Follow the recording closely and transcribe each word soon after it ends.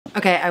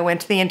Okay, I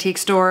went to the antique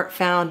store,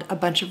 found a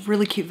bunch of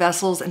really cute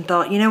vessels and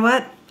thought, you know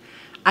what?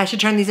 I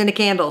should turn these into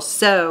candles.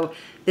 So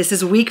this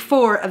is week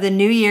 4 of the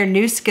New Year,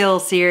 New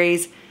Skill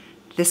series.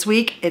 This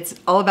week, it's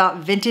all about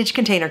vintage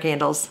container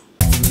candles.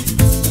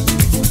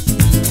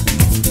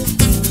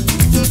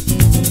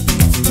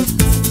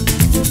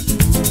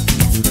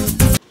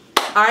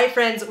 All right,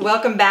 friends,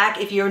 welcome back.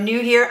 If you're new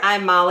here,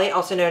 I'm Molly,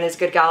 also known as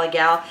Good Golly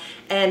Gal.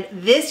 And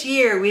this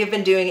year, we have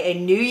been doing a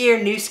New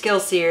Year, New Skill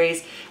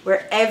series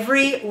where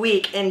every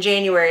week in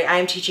January,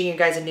 I'm teaching you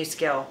guys a new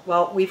skill.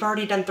 Well, we've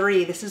already done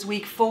 3. This is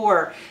week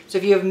 4. So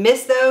if you have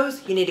missed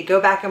those, you need to go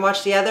back and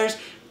watch the others,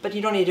 but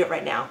you don't need to do it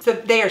right now. So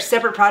they are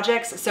separate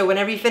projects. So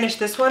whenever you finish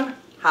this one,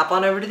 hop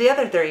on over to the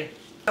other 3.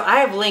 So I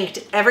have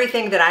linked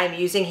everything that I'm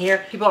using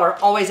here. People are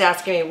always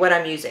asking me what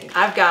I'm using.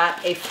 I've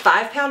got a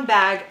 5-pound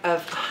bag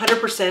of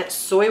 100%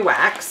 soy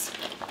wax.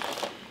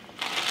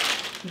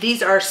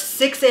 These are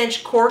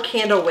 6-inch core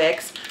candle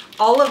wicks.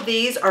 All of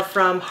these are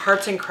from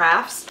Hearts and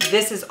Crafts.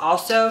 This is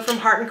also from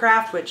Heart and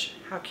Craft, which,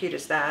 how cute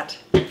is that?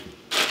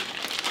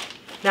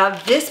 Now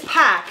this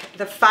pack,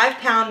 the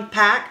 5-pound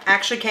pack,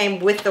 actually came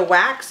with the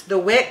wax, the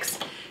wicks,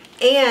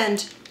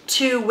 and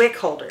 2 wick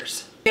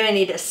holders. You're gonna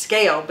need a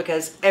scale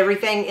because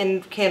everything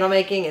in candle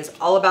making is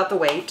all about the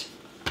weight.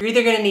 You're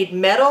either gonna need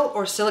metal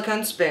or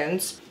silicone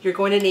spoons. You're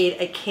going to need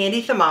a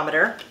candy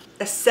thermometer,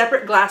 a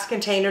separate glass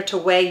container to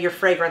weigh your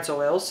fragrance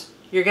oils.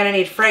 You're gonna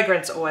need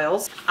fragrance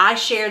oils. I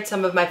shared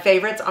some of my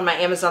favorites on my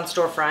Amazon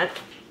storefront.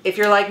 If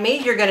you're like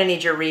me, you're gonna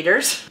need your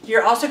readers.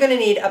 You're also gonna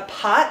need a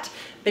pot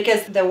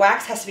because the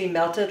wax has to be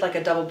melted like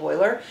a double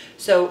boiler.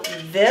 So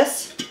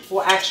this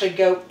will actually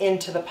go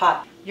into the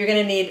pot. You're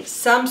gonna need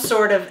some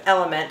sort of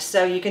element.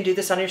 So you can do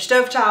this on your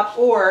stovetop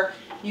or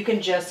you can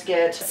just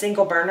get a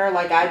single burner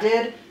like I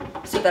did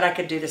so that I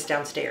could do this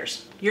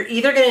downstairs. You're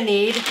either gonna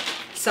need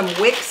some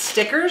wick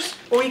stickers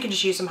or you can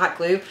just use some hot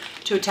glue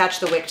to attach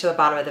the wick to the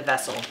bottom of the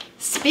vessel.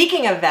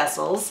 Speaking of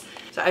vessels,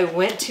 so I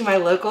went to my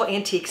local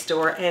antique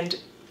store and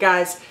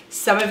guys,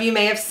 some of you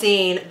may have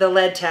seen the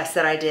lead test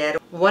that I did.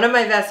 One of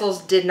my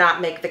vessels did not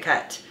make the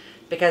cut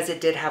because it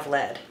did have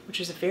lead,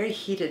 which is a very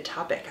heated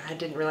topic. I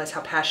didn't realize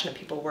how passionate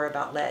people were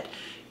about lead.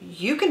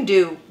 You can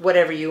do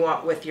whatever you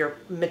want with your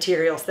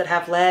materials that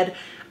have lead.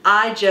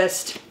 I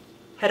just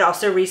had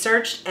also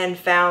researched and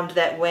found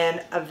that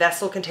when a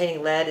vessel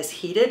containing lead is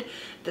heated,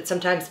 that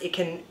sometimes it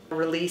can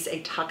release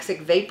a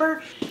toxic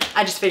vapor.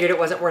 I just figured it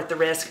wasn't worth the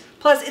risk.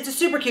 Plus, it's a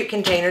super cute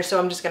container, so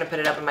I'm just gonna put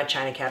it up in my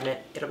china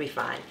cabinet. It'll be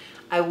fine.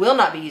 I will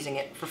not be using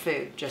it for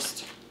food,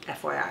 just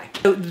FYI.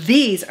 So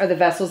these are the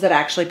vessels that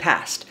actually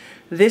passed.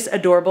 This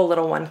adorable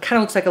little one kind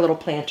of looks like a little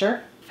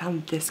planter.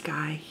 Found this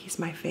guy, he's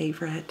my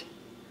favorite.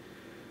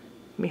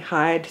 Let me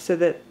hide so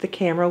that the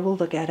camera will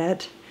look at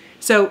it.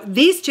 So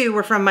these 2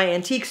 were from my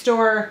antique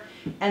store,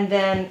 and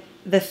then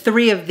the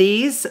 3 of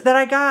these that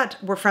I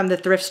got were from the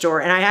thrift store,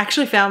 and I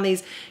actually found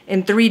these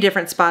in 3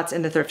 different spots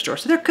in the thrift store.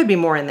 So there could be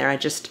more in there.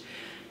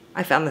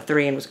 I found the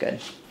 3 and was good.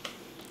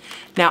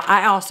 Now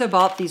I also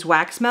bought these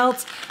wax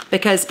melts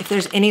because if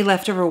there's any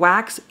leftover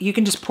wax, you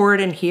can just pour it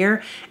in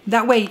here.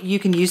 That way you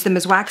can use them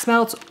as wax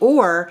melts,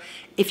 or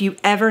if you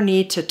ever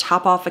need to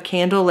top off a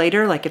candle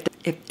later, like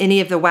if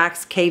any of the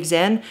wax caves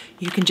in,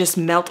 you can just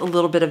melt a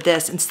little bit of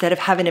this instead of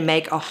having to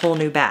make a whole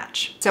new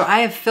batch. So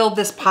I have filled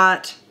this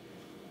pot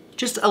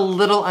just a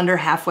little under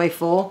halfway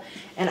full,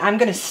 and I'm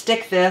gonna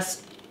stick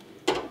this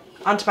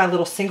onto my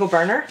little single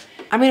burner.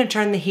 I'm gonna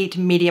turn the heat to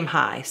medium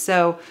high.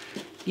 So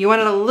you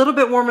want it a little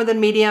bit warmer than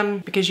medium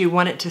because you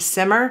want it to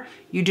simmer.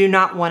 You do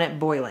not want it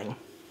boiling.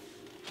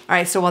 All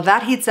right, so while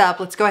that heats up,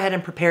 let's go ahead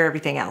and prepare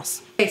everything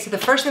else. Okay, so the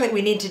first thing that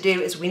we need to do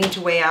is we need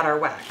to weigh out our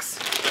wax.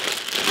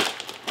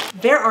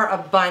 There are a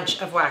bunch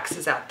of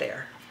waxes out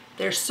there.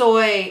 There's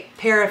soy,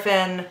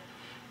 paraffin,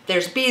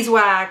 there's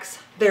beeswax,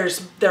 there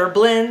are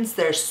blends,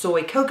 there's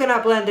soy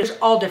coconut blend, there's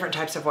all different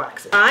types of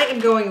waxes. I am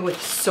going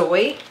with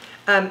soy.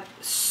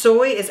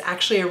 Soy is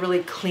actually a really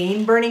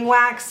clean burning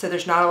wax, so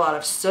there's not a lot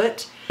of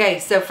soot. Okay,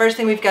 so first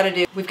thing we've got to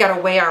do, we've got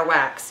to weigh our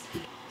wax.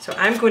 So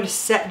I'm going to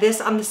set this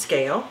on the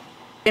scale.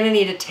 You're going to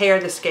need to tare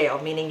the scale,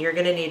 meaning you're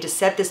going to need to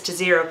set this to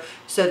 0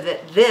 so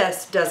that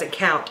this doesn't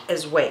count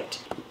as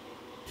weight.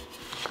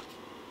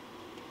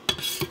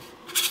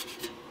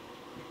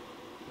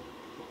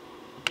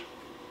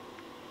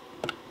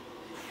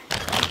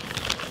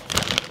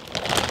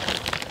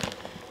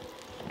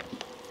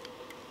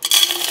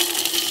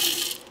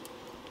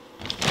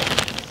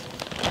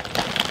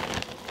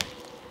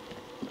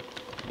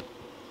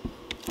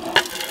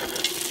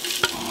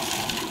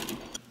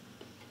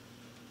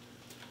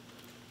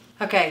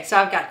 Okay, so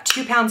I've got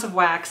 2 pounds of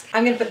wax.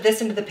 I'm gonna put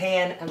this into the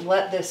pan and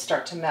let this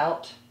start to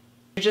melt.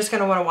 You're just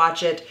gonna wanna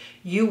watch it.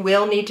 You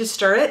will need to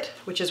stir it,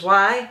 which is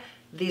why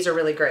these are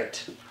really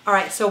great. All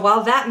right, so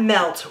while that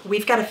melts,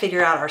 we've gotta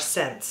figure out our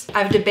scents.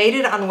 I've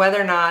debated on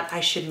whether or not I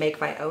should make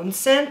my own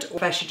scent or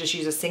if I should just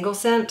use a single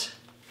scent.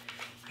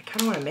 I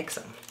kinda wanna mix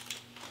them.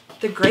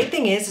 The great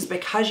thing is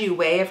because you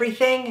weigh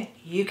everything,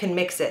 you can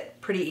mix it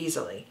pretty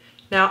easily.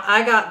 Now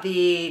I got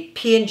the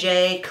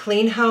P&J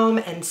Clean Home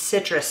and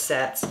Citrus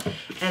sets,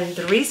 and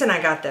the reason I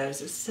got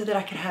those is so that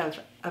I could have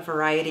a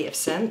variety of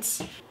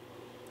scents.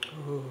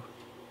 Ooh.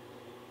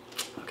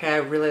 Okay, I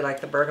really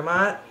like the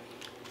bergamot.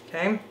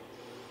 Okay.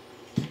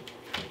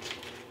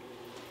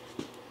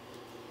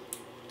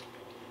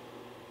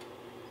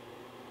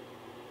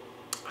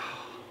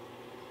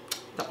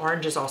 The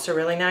orange is also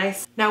really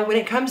nice. Now, when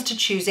it comes to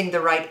choosing the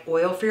right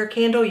oil for your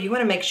candle, you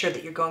want to make sure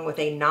that you're going with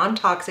a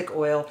non-toxic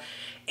oil,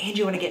 and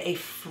you want to get a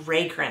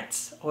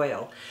fragrance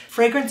oil.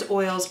 Fragrance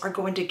oils are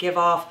going to give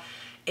off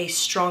a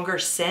stronger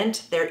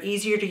scent. They're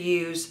easier to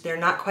use. They're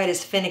not quite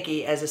as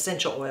finicky as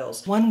essential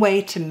oils. One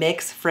way to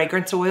mix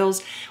fragrance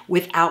oils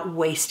without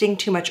wasting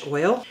too much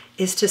oil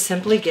is to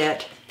simply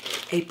get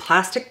a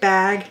plastic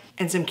bag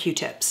and some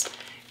Q-tips.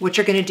 What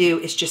you're gonna do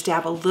is just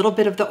dab a little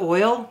bit of the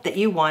oil that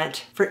you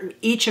want for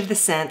each of the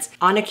scents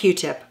on a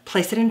Q-tip,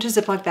 place it into a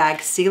Ziploc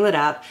bag, seal it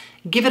up,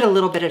 give it a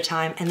little bit of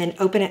time, and then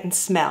open it and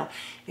smell.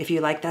 If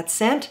you like that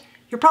scent,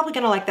 you're probably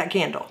gonna like that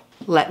candle.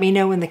 Let me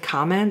know in the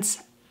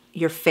comments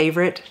your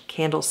favorite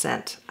candle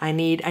scent. I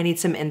need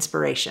some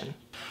inspiration.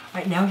 All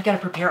right, now we've got to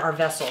prepare our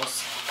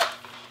vessels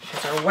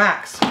because our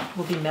wax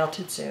will be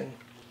melted soon.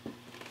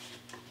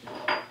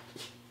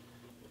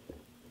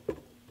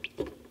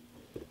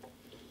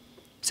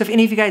 So if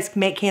any of you guys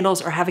make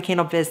candles or have a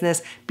candle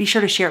business, be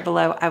sure to share it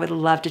below. I would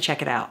love to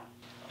check it out.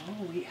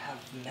 Oh, we have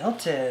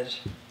melted.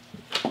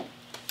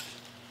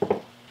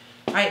 All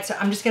right, so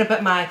I'm just gonna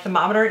put my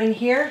thermometer in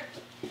here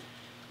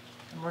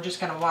and we're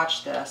just gonna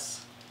watch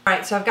this. All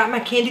right, so I've got my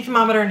candy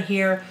thermometer in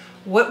here.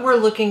 What we're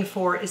looking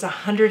for is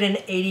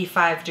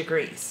 185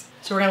 degrees.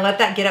 So we're gonna let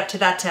that get up to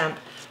that temp.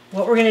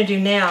 What we're gonna do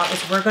now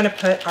is we're gonna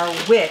put our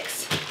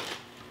wicks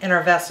in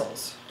our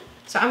vessels.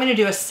 So I'm gonna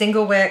do a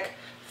single wick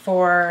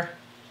for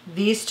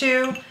these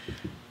two,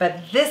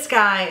 but this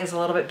guy is a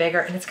little bit bigger,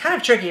 and it's kind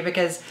of tricky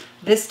because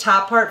this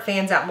top part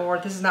fans out more.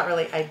 This is not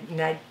really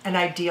an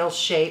ideal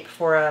shape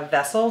for a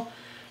vessel,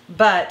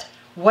 but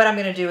what I'm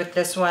gonna do with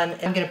this one,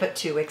 I'm gonna put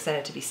 2 wicks in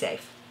it to be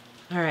safe.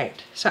 All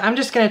right, so I'm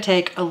just gonna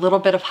take a little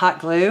bit of hot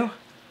glue,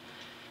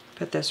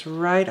 put this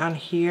right on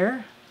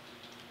here,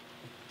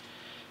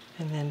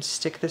 and then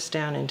stick this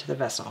down into the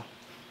vessel.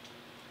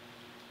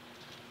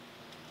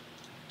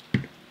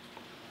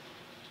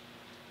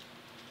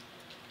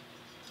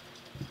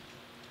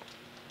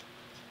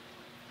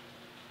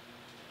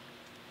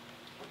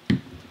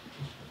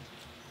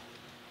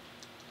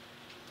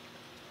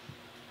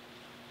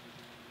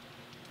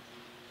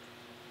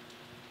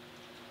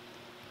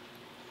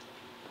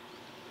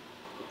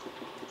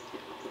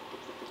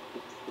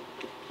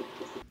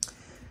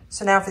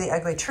 So now for the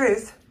ugly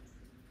truth.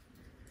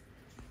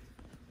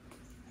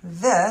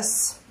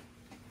 This,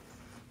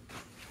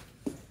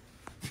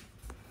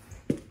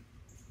 oh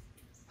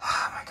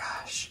my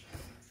gosh,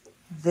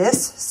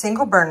 this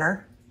single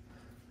burner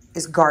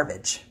is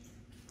garbage.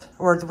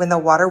 Or when the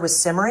water was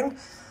simmering,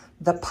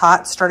 the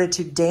pot started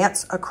to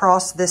dance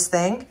across this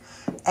thing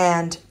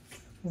and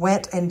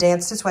went and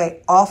danced its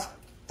way off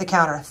the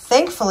counter.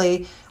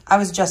 Thankfully, I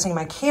was adjusting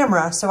my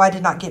camera so I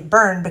did not get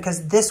burned,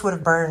 because this would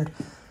have burned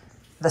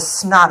the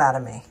snot out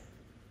of me.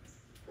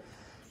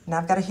 Now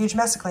I've got a huge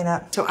mess to clean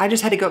up. So I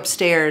just had to go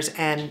upstairs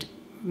and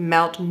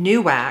melt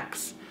new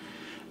wax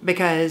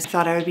because I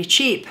thought I would be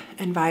cheap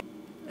and buy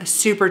a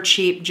super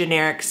cheap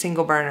generic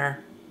single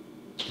burner.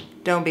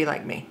 Don't be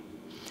like me.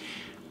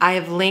 I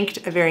have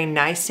linked a very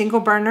nice single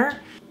burner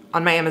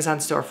on my Amazon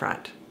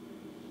storefront.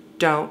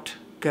 Don't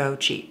go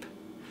cheap,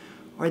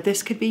 or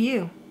this could be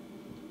you.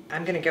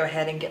 I'm gonna go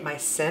ahead and get my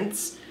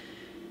scents.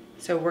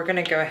 So we're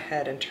gonna go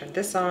ahead and turn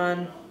this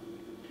on.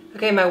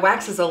 Okay, my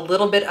wax is a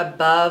little bit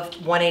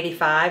above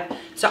 185,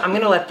 so I'm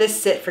gonna let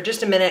this sit for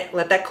just a minute,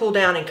 let that cool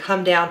down and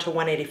come down to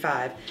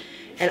 185.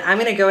 And I'm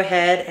gonna go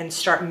ahead and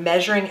start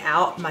measuring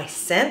out my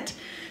scent.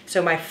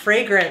 So my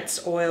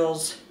fragrance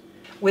oils,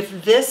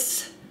 with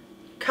this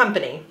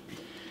company,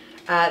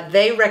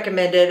 they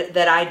recommended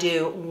that I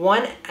do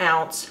 1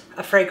 ounce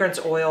of fragrance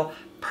oil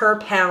per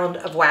pound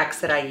of wax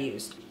that I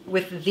used.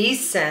 With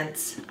these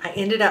scents, I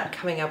ended up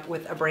coming up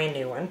with a brand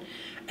new one.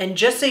 And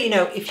just so you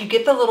know, if you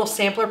get the little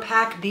sampler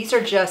pack, these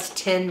are just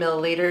 10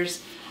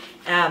 milliliters.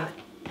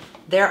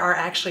 There are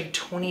actually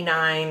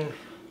 29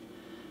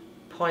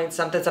 point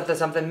something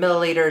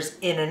milliliters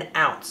in an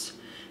ounce.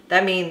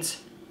 That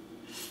means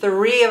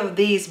 3 of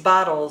these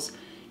bottles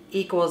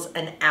equals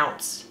an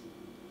ounce,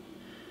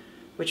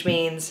 which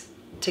means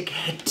to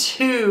get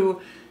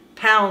 2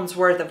 pounds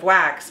worth of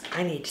wax,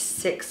 I need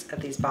 6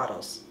 of these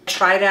bottles.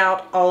 Tried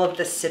out all of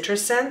the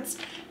citrus scents,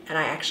 and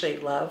I actually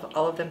love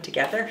all of them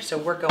together. So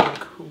we're going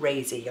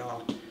crazy,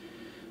 y'all.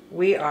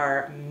 We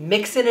are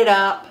mixing it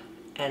up.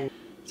 And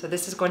so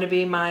this is going to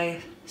be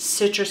my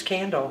citrus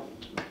candle.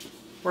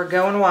 We're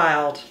going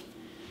wild.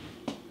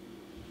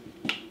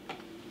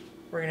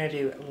 We're gonna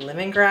do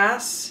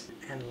lemongrass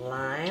and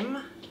lime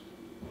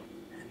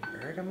and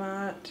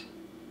bergamot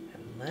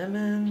and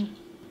lemon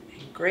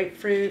and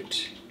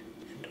grapefruit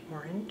and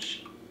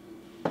orange.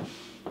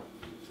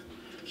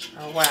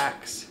 Our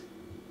wax.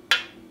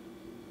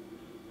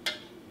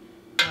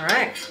 All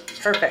right,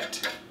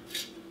 perfect.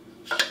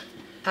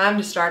 Time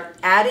to start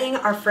adding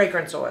our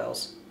fragrance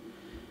oils.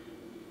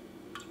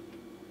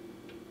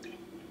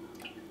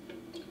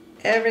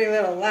 every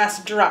little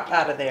last drop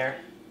out of there.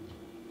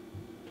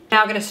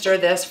 Now I'm gonna stir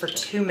this for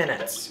 2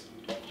 minutes.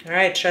 All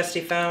right,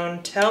 trusty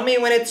phone, tell me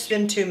when it's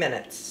been 2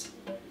 minutes.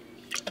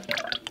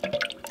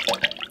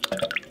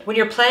 When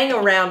you're playing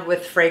around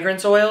with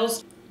fragrance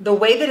oils, the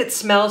way that it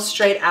smells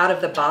straight out of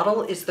the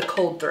bottle is the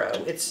cold throw.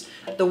 It's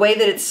the way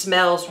that it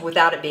smells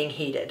without it being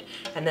heated.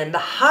 And then the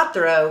hot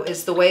throw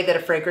is the way that a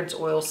fragrance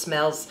oil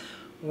smells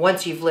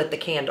once you've lit the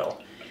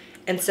candle.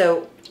 And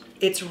so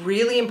it's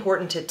really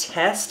important to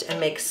test and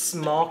make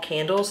small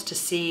candles to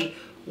see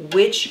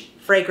which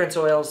fragrance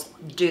oils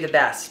do the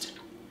best.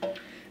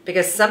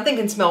 Because something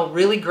can smell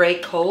really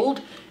great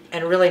cold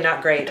and really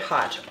not great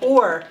hot.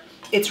 Or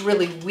it's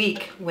really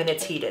weak when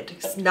it's heated.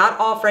 Not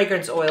all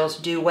fragrance oils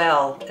do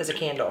well as a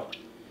candle.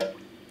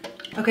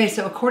 Okay,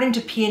 so according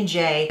to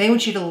P&J, they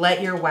want you to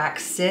let your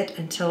wax sit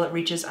until it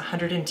reaches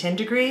 110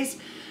 degrees.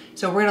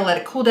 So we're gonna let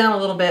it cool down a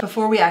little bit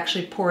before we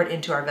actually pour it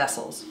into our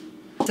vessels.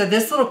 So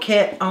this little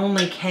kit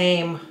only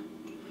came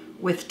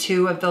with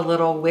 2 of the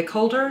little wick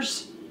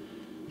holders.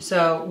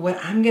 So what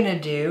I'm gonna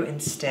do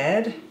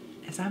instead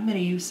is I'm gonna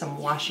use some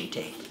washi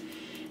tape.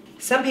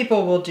 Some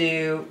people will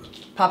do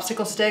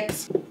popsicle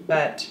sticks,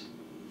 but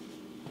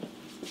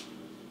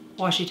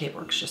washi tape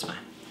works just fine.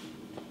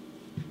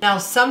 Now,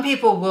 some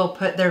people will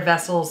put their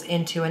vessels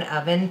into an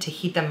oven to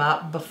heat them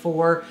up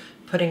before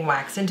putting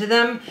wax into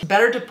them. It's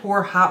better to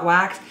pour hot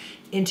wax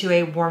into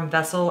a warm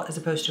vessel as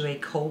opposed to a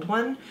cold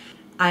one.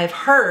 I've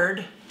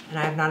heard, and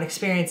I have not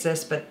experienced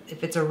this, but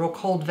if it's a real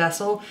cold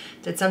vessel,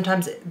 that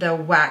sometimes the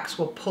wax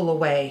will pull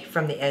away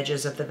from the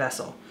edges of the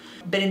vessel.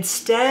 But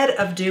instead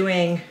of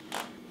doing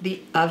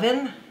the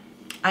oven,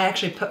 I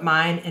actually put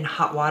mine in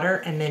hot water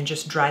and then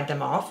just dried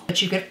them off.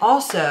 But you could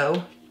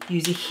also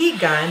use a heat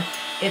gun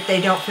if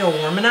they don't feel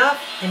warm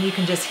enough, and you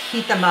can just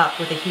heat them up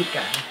with a heat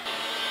gun.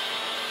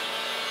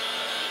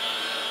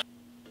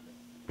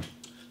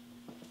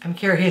 I'm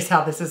curious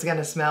how this is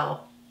gonna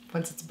smell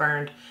once it's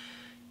burned,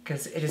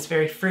 because it is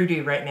very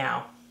fruity right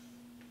now.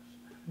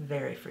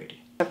 Very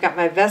fruity. I've got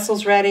my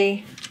vessels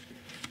ready.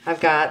 I've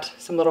got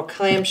some little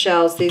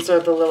clamshells. These are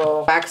the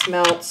little wax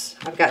melts.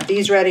 I've got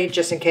these ready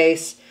just in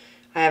case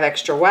I have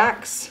extra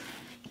wax.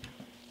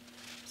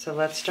 So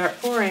let's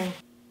start pouring.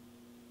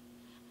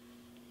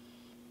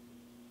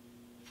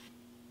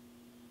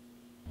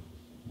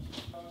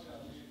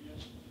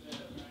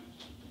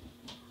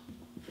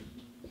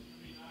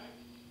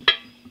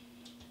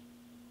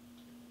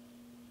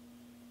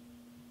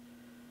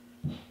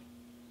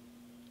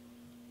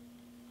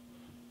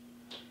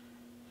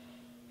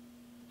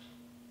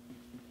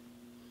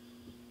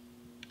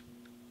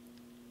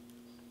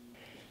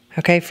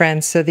 Okay,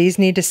 friends, so these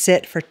need to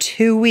sit for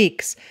 2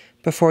 weeks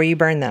before you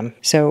burn them.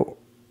 So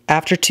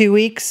after 2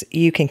 weeks,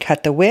 you can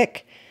cut the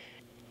wick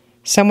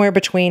somewhere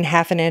between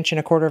 1/2 inch and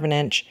 1/4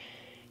 inch,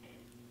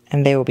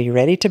 and they will be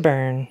ready to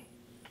burn.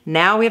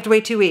 Now we have to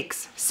wait 2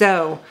 weeks.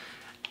 So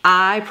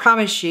I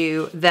promise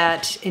you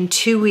that in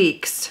 2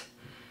 weeks,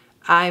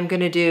 I'm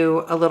gonna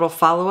do a little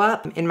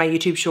follow-up in my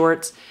YouTube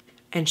shorts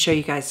and show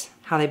you guys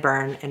how they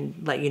burn and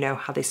let you know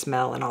how they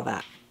smell and all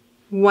that.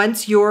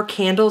 Once your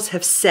candles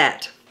have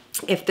set,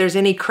 if there's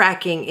any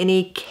cracking,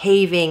 any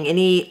caving,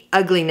 any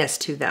ugliness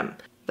to them,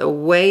 the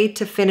way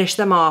to finish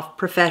them off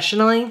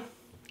professionally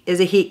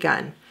is a heat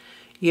gun.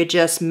 You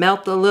just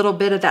melt a little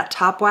bit of that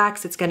top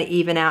wax, it's gonna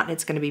even out and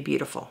it's gonna be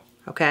beautiful,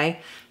 okay?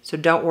 So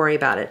don't worry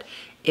about it.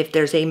 If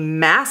there's a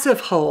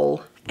massive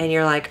hole and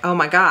you're like, oh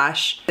my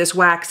gosh, this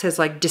wax has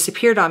like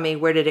disappeared on me,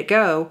 where did it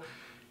go?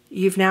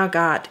 You've now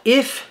got,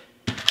 if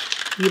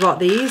you bought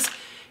these,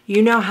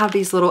 you now have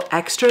these little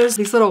extras,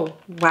 these little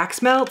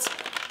wax melts,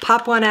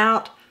 pop one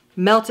out,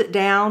 melt it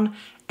down,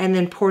 and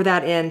then pour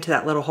that into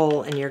that little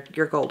hole and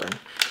you're golden.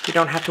 You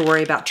don't have to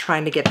worry about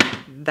trying to get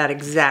that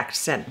exact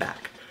scent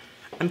back.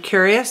 I'm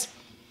curious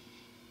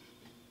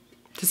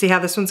to see how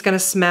this one's gonna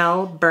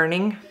smell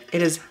burning.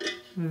 It is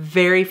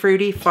very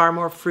fruity, far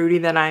more fruity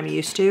than I'm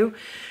used to.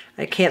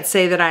 I can't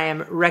say that I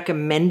am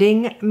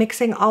recommending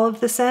mixing all of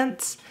the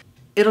scents.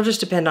 It'll just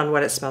depend on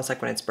what it smells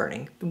like when it's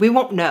burning. We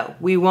won't know.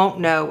 We won't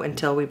know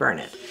until we burn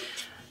it.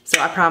 So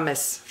I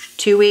promise,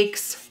 2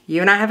 weeks, you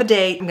and I have a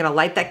date. I'm gonna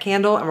light that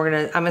candle and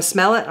I'm gonna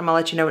smell it. I'm gonna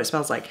let you know what it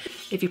smells like.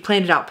 If you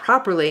planned it out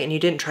properly and you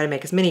didn't try to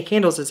make as many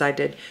candles as I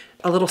did,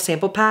 a little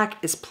sample pack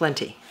is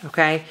plenty,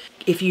 okay?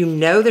 If you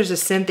know there's a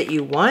scent that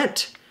you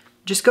want,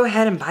 just go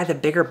ahead and buy the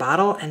bigger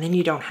bottle and then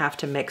you don't have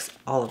to mix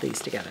all of these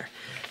together.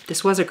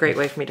 This was a great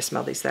way for me to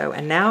smell these though.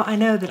 And now I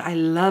know that I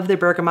love their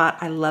bergamot,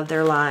 I love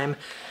their lime,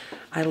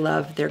 I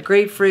love their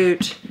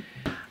grapefruit,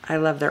 I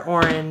love their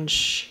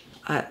orange.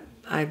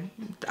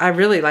 I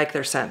really like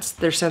their scents.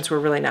 Their scents were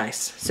really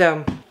nice.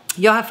 So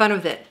y'all have fun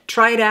with it.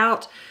 Try it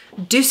out.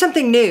 Do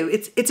something new.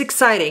 It's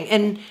exciting.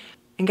 And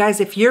guys,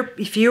 if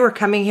you are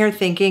coming here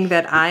thinking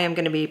that I am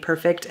gonna be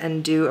perfect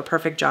and do a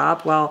perfect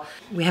job, well,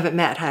 we haven't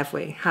met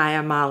halfway. Hi,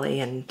 I'm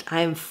Molly, and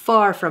I am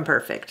far from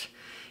perfect.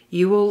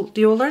 You will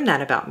learn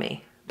that about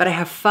me. But I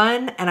have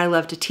fun and I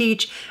love to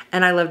teach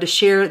and I love to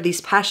share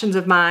these passions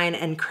of mine,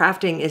 and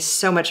crafting is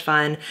so much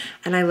fun,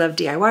 and I love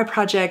DIY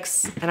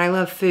projects and I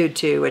love food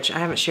too, which I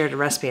haven't shared a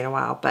recipe in a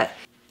while, but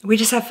We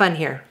just have fun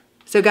here.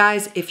 So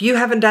guys, if you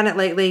haven't done it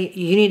lately,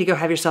 you need to go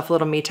have yourself a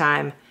little me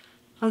time.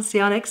 I'll see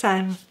y'all next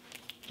time.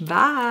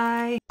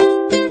 Bye.